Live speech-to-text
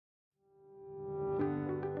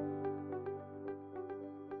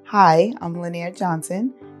Hi, I'm Laneir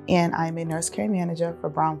Johnson, and I'm a nurse care manager for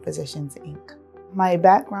Brown Physicians, Inc. My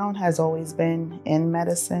background has always been in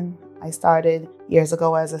medicine. I started years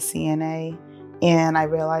ago as a CNA, and I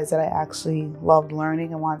realized that I actually loved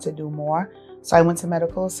learning and wanted to do more. So I went to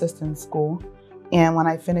medical assistant school, and when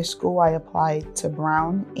I finished school, I applied to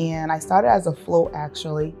Brown, and I started as a float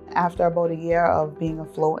actually. After about a year of being a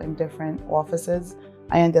float in different offices,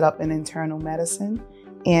 I ended up in internal medicine.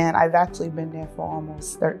 And I've actually been there for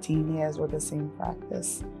almost 13 years with the same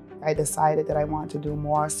practice. I decided that I wanted to do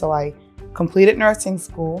more, so I completed nursing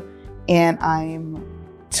school, and I'm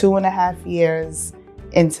 2.5 years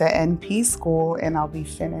into NP school, and I'll be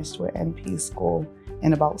finished with NP school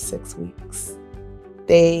in about 6 weeks.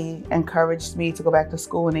 They encouraged me to go back to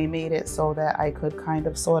school, and they made it so that I could kind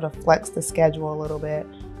of sort of flex the schedule a little bit.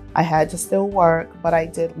 I had to still work, but I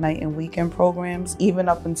did night and weekend programs. Even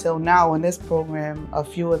up until now in this program, a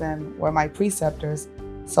few of them were my preceptors.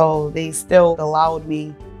 So they still allowed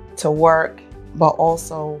me to work, but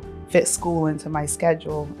also fit school into my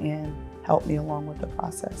schedule and help me along with the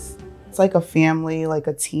process. It's like a family, like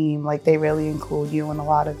a team, like they really include you in a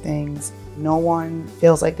lot of things. No one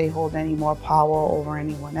feels like they hold any more power over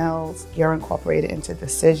anyone else. You're incorporated into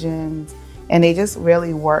decisions. And they just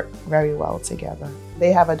really work very well together.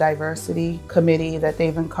 They have a diversity committee that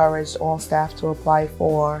they've encouraged all staff to apply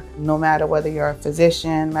for, no matter whether you're a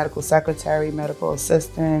physician, medical secretary, medical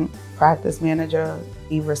assistant, practice manager.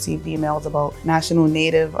 We've received emails about National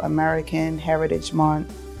Native American Heritage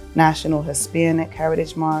Month, National Hispanic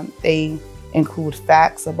Heritage Month. They include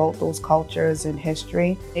facts about those cultures and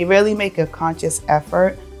history. They really make a conscious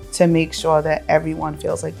effort to make sure that everyone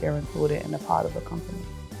feels like they're included in a part of the company.